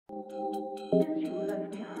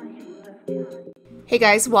Hey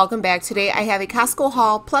guys, welcome back. Today I have a Costco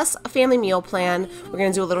haul plus a family meal plan. We're going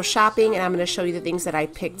to do a little shopping and I'm going to show you the things that I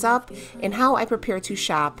picked up and how I prepare to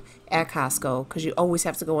shop at Costco, because you always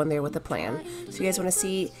have to go in there with a plan. So if you guys want to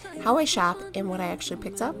see how I shop and what I actually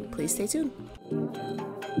picked up, please stay tuned.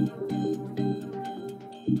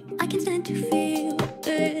 I can stand to feel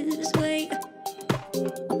this way.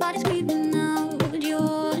 My body's screaming out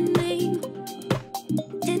your name.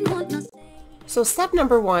 Didn't want no. So step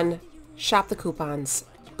number one, shop the coupons.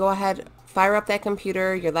 Go ahead, fire up that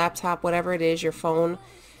computer, your laptop, whatever it is, your phone,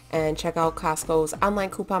 and check out Costco's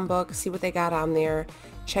online coupon book. See what they got on there.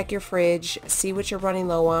 Check your fridge, see what you're running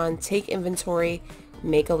low on, take inventory,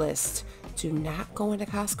 make a list. Do not go into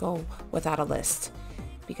Costco without a list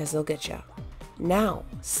because they'll get you. Now,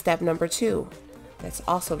 step number two, that's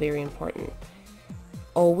also very important.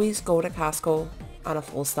 Always go to Costco on a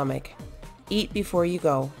full stomach. Eat before you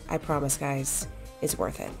go. I promise, guys, it's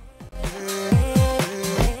worth it.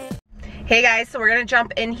 Hey guys, so we're gonna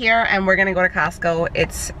jump in here and we're gonna go to Costco.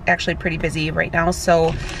 It's actually pretty busy right now,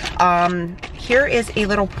 so here is a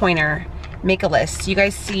little pointer. Make a list. You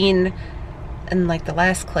guys seen in like the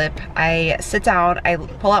last clip, I sit down, I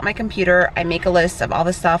pull out my computer, I make a list of all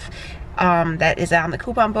the stuff that is on the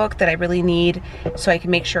coupon book that I really need so I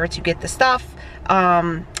can make sure to get the stuff.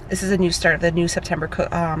 This is a new start of the new September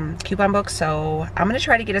coupon book, so I'm gonna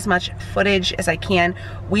try to get as much footage as I can.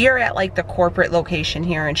 We are at like the corporate location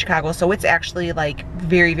here in Chicago, so it's actually like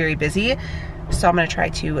very, very busy. So I'm gonna try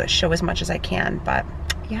to show as much as I can, but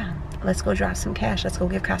yeah, let's go drop some cash. Let's go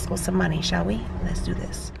give Costco some money, shall we? Let's do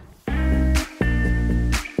this.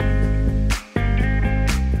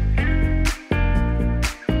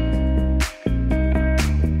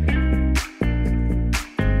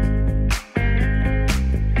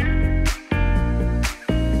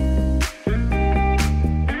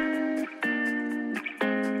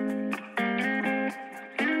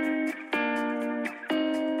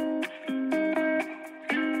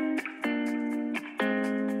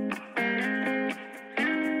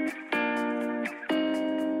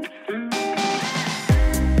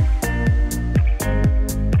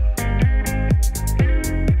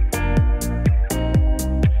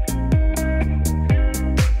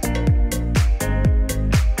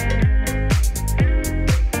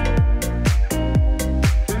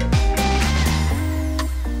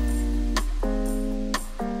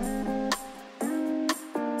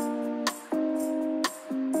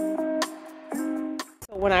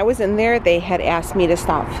 When I was in there, they had asked me to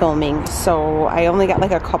stop filming, so I only got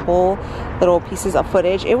like a couple little pieces of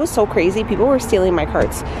footage. It was so crazy. People were stealing my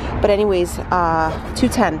carts. But anyways,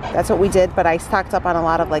 $2.10, that's what we did. But I stocked up on a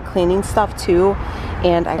lot of like cleaning stuff too,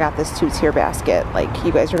 and I got this 2-tier basket. Like,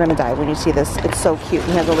 you guys are gonna die when you see this. It's so cute.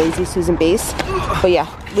 We have the Lazy Susan base. But yeah,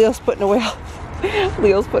 Leo's putting away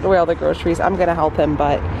all the groceries. I'm gonna help him,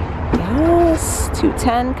 but yes,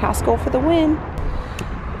 $2.10, Costco for the win.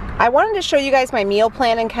 I wanted to show you guys my meal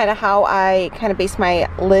plan and kind of how I kind of base my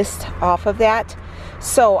list off of that.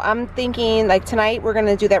 So I'm thinking like tonight we're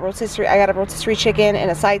gonna do that rotisserie. I got a rotisserie chicken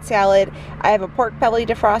and a side salad. I have a pork belly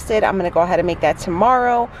defrosted. I'm gonna go ahead and make that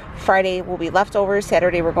tomorrow. Friday will be leftovers.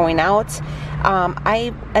 Saturday we're going out.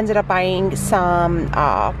 I ended up buying some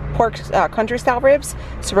pork country style ribs,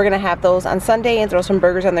 so we're gonna have those on Sunday and throw some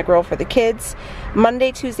burgers on the grill for the kids.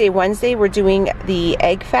 Monday, Tuesday, Wednesday we're doing the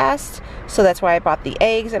egg fast, so that's why I bought the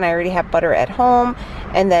eggs and I already have butter at home.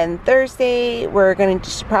 And then Thursday we're gonna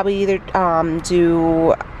just probably either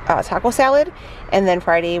do taco salad, and then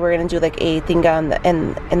Friday we're gonna do like a thing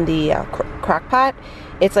in the crock pot.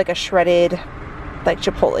 It's like a shredded like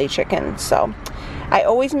Chipotle chicken. So I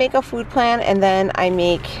always make a food plan and then I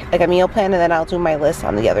make like a meal plan, and then I'll do my list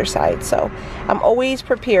on the other side. So I'm always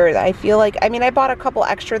prepared. I feel like, I mean, I bought a couple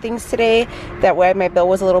extra things today, that way my bill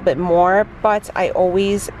was a little bit more, but I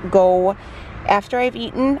always go after I've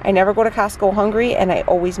eaten. I never go to Costco hungry, and I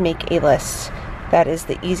always make a list. That is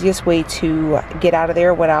the easiest way to get out of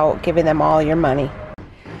there without giving them all your money.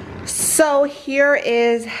 So here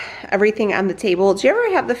is everything on the table. Do you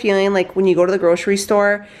ever have the feeling like when you go to the grocery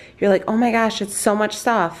store, you're like, oh my gosh, it's so much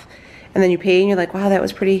stuff. And then you pay and you're like, wow, that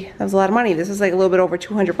was a lot of money. This is like a little bit over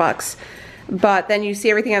 200 bucks. But then you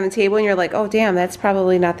see everything on the table and you're like, oh damn, that's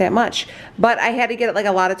probably not that much. But I had to get like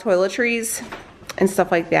a lot of toiletries and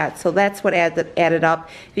stuff like that. So that's what added up.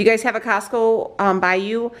 If you guys have a Costco by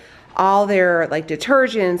you, all their like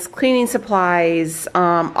detergents, cleaning supplies,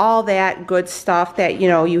 all that good stuff that, you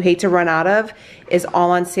know, you hate to run out of is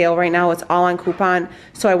all on sale right now. It's all on coupon.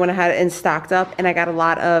 So I went ahead and stocked up, and I got a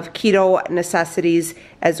lot of keto necessities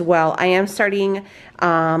as well. I am starting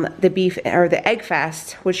the beef or the egg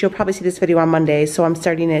fast, which you'll probably see this video on Monday, so I'm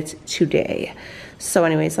starting it today. So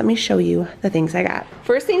anyways, let me show you the things I got.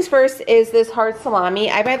 First things first is this hard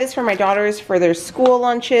salami. I buy this for my daughters for their school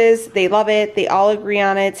lunches. They love it. They all agree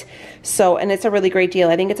on it. So, and it's a really great deal.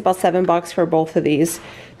 I think it's about $7 for both of these.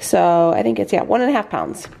 So I think it's, yeah, 1.5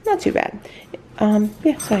 pounds. Not too bad.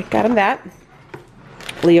 Yeah, so I got him that.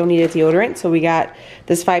 Leo needed deodorant, so we got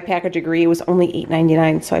this 5-pack of Degree. It was only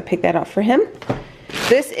 $8.99, so I picked that up for him.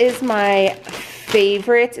 This is my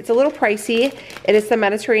favorite. It's a little pricey. It is the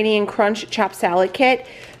Mediterranean Crunch Chopped Salad Kit.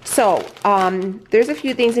 So there's a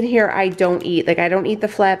few things in here I don't eat. Like I don't eat the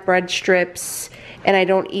flatbread strips, and I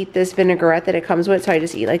don't eat this vinaigrette that it comes with, so I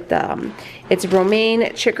just eat like the, it's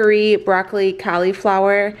romaine, chicory, broccoli,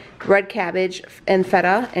 cauliflower, red cabbage, and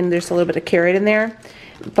feta, and there's a little bit of carrot in there.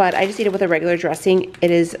 But I just eat it with a regular dressing.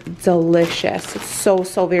 It is delicious. It's so,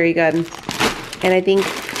 so very good. And I think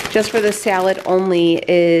just for the salad only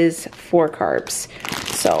is 4 carbs.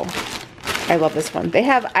 So I love this one. They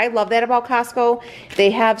have, I love that about Costco.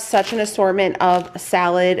 They have such an assortment of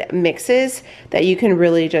salad mixes that you can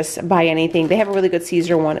really just buy anything. They have a really good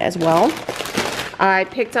Caesar one as well. I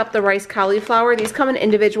picked up the rice cauliflower. These come in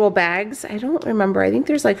individual bags. I don't remember. I think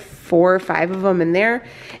there's like 4 or 5 of them in there.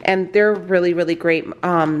 And they're really, really great.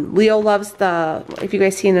 Leo loves the, if you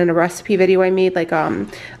guys seen in a recipe video I made, like a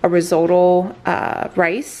risotto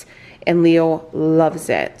rice. And Leo loves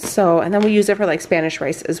it. So, and then we use it for like Spanish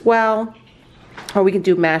rice as well. Or we can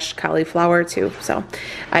do mashed cauliflower too. So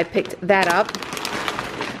I picked that up.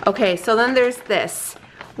 Okay, so then there's this.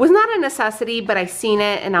 Was not a necessity, but I seen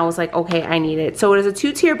it and I was like, okay, I need it. So it is a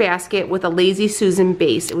 2-tier basket with a Lazy Susan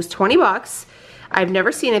base. It was 20 bucks. I've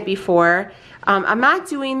never seen it before. I'm not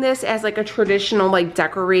doing this as like a traditional like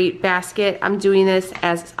decorate basket. I'm doing this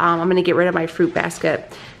as, I'm gonna get rid of my fruit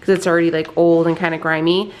basket because it's already like old and kind of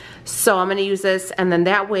grimy. So I'm gonna use this, and then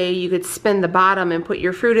that way you could spin the bottom and put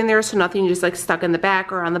your fruit in there so nothing just like stuck in the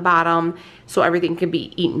back or on the bottom, so everything can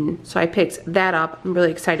be eaten. So I picked that up. I'm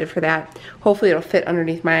really excited for that. Hopefully it'll fit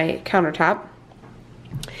underneath my countertop.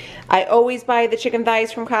 I always buy the chicken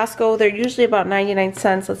thighs from Costco. They're usually about 99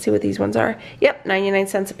 cents. Let's see what these ones are. Yep, 99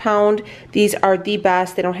 cents a pound. These are the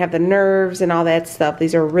best. They don't have the nerves and all that stuff.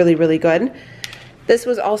 These are really, really good. This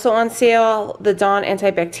was also on sale, the Dawn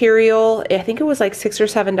Antibacterial. I think it was like $6 or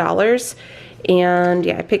 $7. And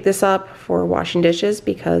yeah, I picked this up for washing dishes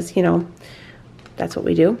because, you know, that's what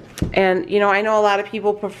we do. And, you know, I know a lot of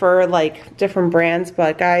people prefer like different brands,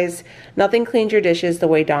 but guys, nothing cleans your dishes the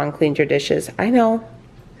way Dawn cleans your dishes. I know.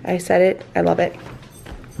 I said it. I love it.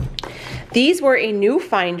 These were a new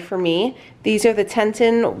find for me. These are the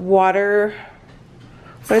Tenton Water,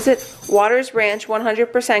 what is it? Waters Ranch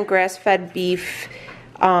 100% grass-fed beef,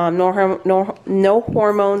 no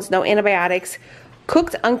hormones, no antibiotics,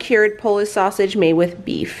 cooked uncured Polish sausage made with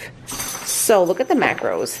beef. So look at the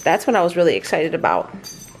macros. That's what I was really excited about.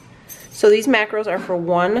 So these macros are for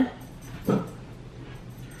one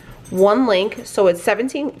link. So it's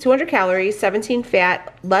 200 calories, 17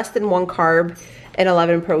 fat, less than 1 carb, and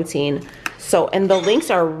 11 protein. So, and the links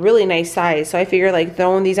are really nice size. So I figure like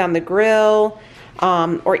throwing these on the grill,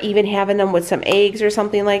 or even having them with some eggs or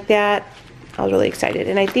something like that. I was really excited.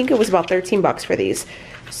 And I think it was about 13 bucks for these.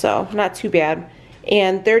 So not too bad.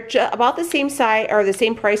 And they're about the same size or the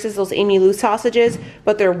same price as those Amy Lou sausages,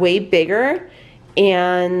 but they're way bigger.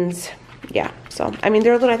 And yeah, so I mean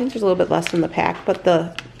they're a little, I think there's a little bit less in the pack, but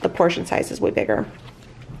the portion size is way bigger.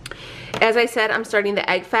 As I said, I'm starting the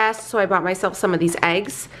egg fast, so I bought myself some of these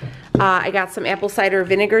eggs. I got some apple cider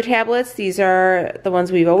vinegar tablets. These are the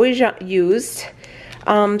ones we've always used.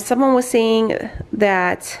 Someone was saying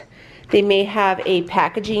that they may have a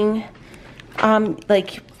packaging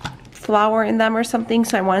like flour in them or something,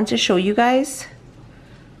 so I wanted to show you guys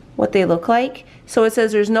what they look like. So it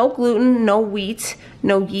says there's no gluten, no wheat,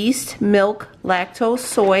 no yeast, milk, lactose,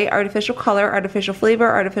 soy, artificial color, artificial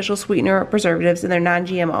flavor, artificial sweetener, or preservatives, and they're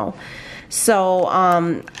non-GMO.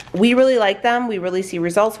 So we really like them. We really see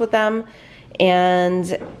results with them,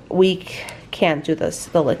 and we can't do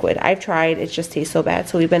the liquid. I've tried, it just tastes so bad,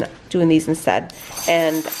 so we've been doing these instead,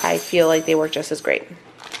 and I feel like they work just as great.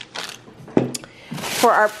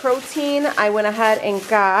 For our protein, I went ahead and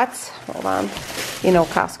got, hold on, you know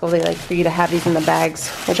Costco, they like for you to have these in the bags,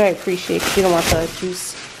 which I appreciate because you don't want the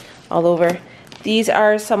juice all over. These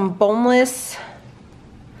are some boneless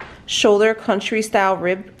shoulder country style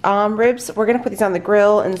ribs. We're gonna put these on the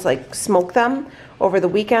grill and like smoke them over the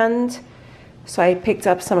weekend. So I picked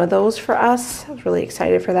up some of those for us. I was really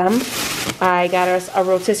excited for them. I got us a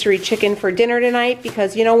rotisserie chicken for dinner tonight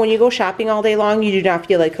because, you know, when you go shopping all day long, you do not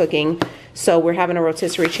feel like cooking. So we're having a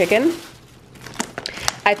rotisserie chicken.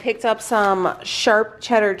 I picked up some sharp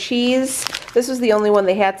cheddar cheese. This was the only one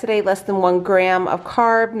they had today, less than 1 gram of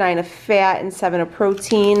carb, 9 of fat, and 7 of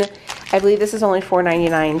protein. I believe this is only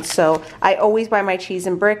 $4.99. So I always buy my cheese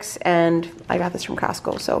in bricks, and I got this from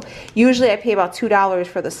Costco. So usually I pay about $2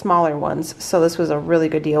 for the smaller ones. So this was a really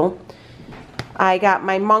good deal. I got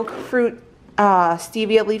my monk fruit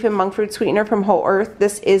stevia leaf and monk fruit sweetener from Whole Earth.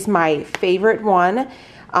 This is my favorite one.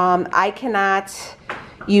 I cannot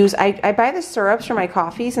use, I buy the syrups for my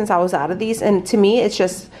coffee since I was out of these, and to me it's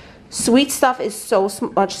just, sweet stuff is so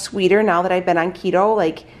much sweeter now that I've been on keto.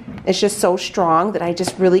 Like, it's just so strong that I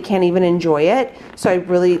just really can't even enjoy it. So I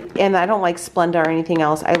really, and I don't like Splenda or anything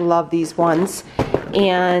else. I love these ones,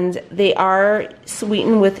 and they are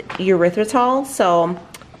sweetened with erythritol. So,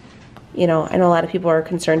 you know, I know a lot of people are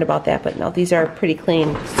concerned about that, but no, these are pretty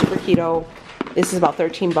clean, super keto. This is about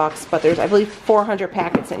 13 bucks, but there's, I believe, 400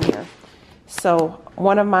 packets in here. So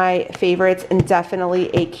one of my favorites, and definitely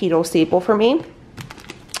a keto staple for me.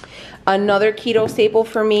 Another keto staple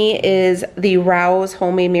for me is the Rouse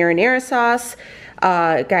homemade marinara sauce.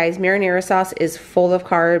 Guys, marinara sauce is full of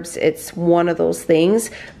carbs. It's one of those things.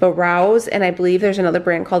 But Rouse, and I believe there's another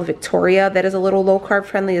brand called Victoria that is a little low carb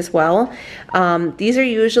friendly as well. These are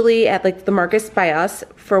usually at like the Marcus by Us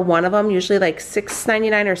for one of them, usually like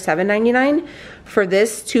 $6.99 or $7.99. For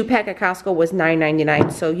this 2-pack at Costco was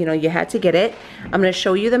 $9.99. So, you know, you had to get it. I'm going to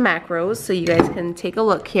show you the macros so you guys can take a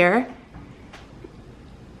look here.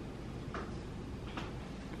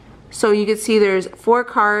 So you can see there's 4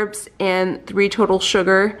 carbs and 3 total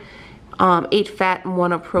sugar, 8 fat and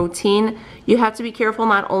 1 of protein. You have to be careful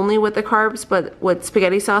not only with the carbs, but with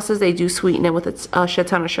spaghetti sauces, they do sweeten it with a shit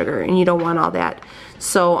ton of sugar, and you don't want all that.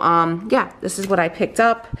 So yeah, this is what I picked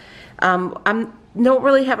up. I don't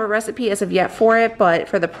really have a recipe as of yet for it, but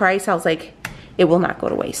for the price, I was like, it will not go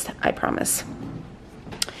to waste, I promise.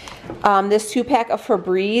 This 2-pack of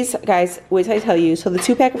Febreze, guys, wait till I tell you. So the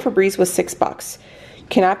 2-pack of Febreze was $6.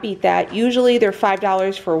 Cannot beat that. Usually they're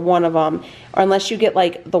 $5 for one of them, or unless you get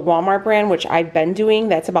like the Walmart brand, which I've been doing,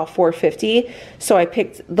 that's about $4.50. So I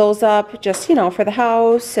picked those up just, you know, for the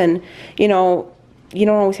house, and you know, you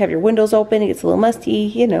don't always have your windows open, it gets a little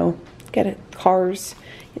musty, you know, got it, cars,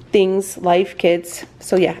 things, life, kids.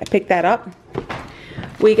 So yeah, I picked that up.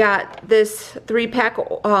 We got this 3-pack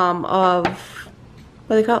of,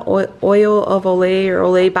 what do they call it? Oil of Olay, or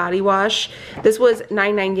Olay body wash. This was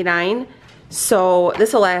 $9.99. So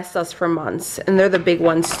this will last us for months, and they're the big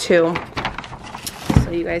ones too.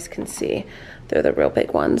 So you guys can see, they're the real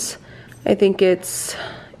big ones. I think it's,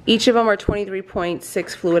 each of them are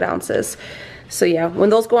 23.6 fluid ounces. So yeah, when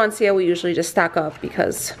those go on sale, we usually just stock up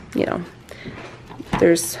because, you know,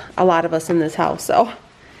 there's a lot of us in this house. So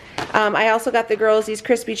I also got the girls these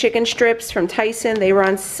crispy chicken strips from Tyson. They were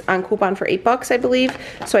on coupon for $8, I believe.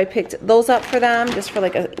 So I picked those up for them just for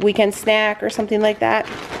like a weekend snack or something like that.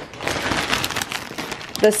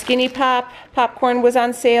 The Skinny Pop popcorn was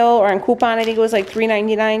on sale or on coupon. I think it was like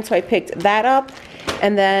 $3.99, so I picked that up.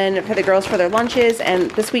 And then for the girls for their lunches,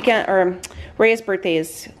 and this weekend, or Rhea's birthday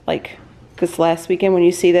is like this last weekend when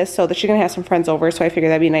you see this, so that she's gonna have some friends over, so I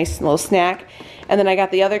figured that'd be a nice little snack. And then I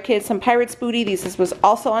got the other kids some Pirates booty. This was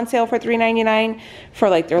also on sale for $3.99 for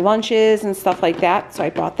like their lunches and stuff like that, so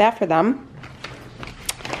I bought that for them.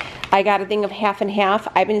 I got a thing of half and half.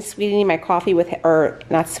 I've been sweetening my coffee with, or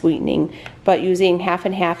not sweetening, but using half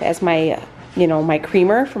and half as my, you know, my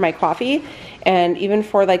creamer for my coffee, and even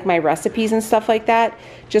for like my recipes and stuff like that.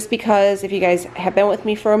 Just because if you guys have been with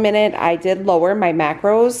me for a minute, I did lower my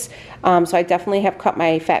macros. So I definitely have cut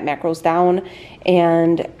my fat macros down,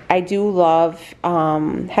 and I do love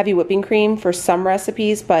heavy whipping cream for some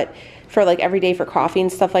recipes, but for like every day for coffee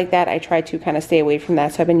and stuff like that, I try to kind of stay away from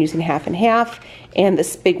that. So I've been using half and half, and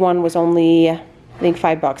this big one was only, I think,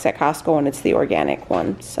 $5 at Costco, and it's the organic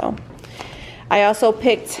one. So I also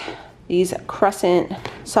picked these crescent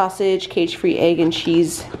sausage, cage-free egg and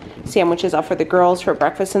cheese sandwiches up for the girls for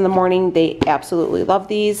breakfast in the morning. They absolutely love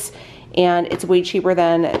these, and it's way cheaper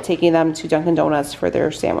than taking them to Dunkin' Donuts for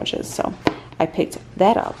their sandwiches. So I picked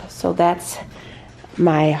that up. So that's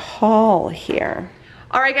my haul here.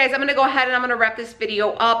 Alright guys, I'm going to go ahead and I'm going to wrap this video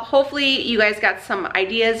up. Hopefully you guys got some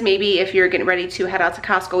ideas, maybe if you're getting ready to head out to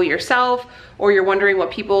Costco yourself, or you're wondering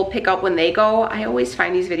what people pick up when they go. I always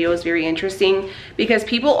find these videos very interesting because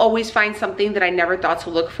people always find something that I never thought to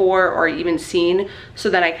look for or even seen, so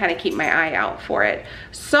then I kind of keep my eye out for it.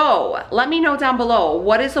 So let me know down below,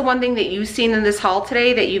 what is the one thing that you've seen in this haul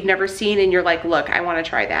today that you've never seen and you're like, look, I want to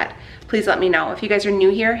try that. Please let me know. If you guys are new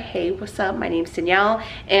here, hey, what's up? My name's Danielle,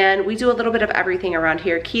 and we do a little bit of everything around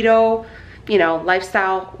here. Keto, you know,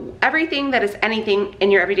 lifestyle, everything that is anything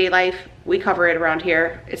in your everyday life, we cover it around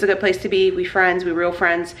here. It's a good place to be. We friends, we real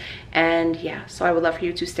friends. And yeah, so I would love for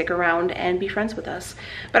you to stick around and be friends with us.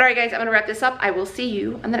 But all right, guys, I'm gonna wrap this up. I will see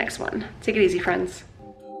you on the next one. Take it easy, friends.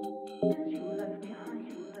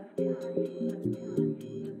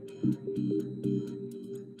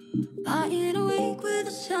 Lying awake with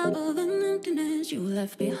the sound of an emptiness you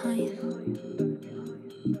left behind.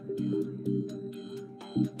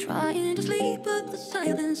 Trying to sleep, but the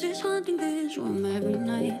silence is haunting this room every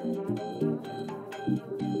night.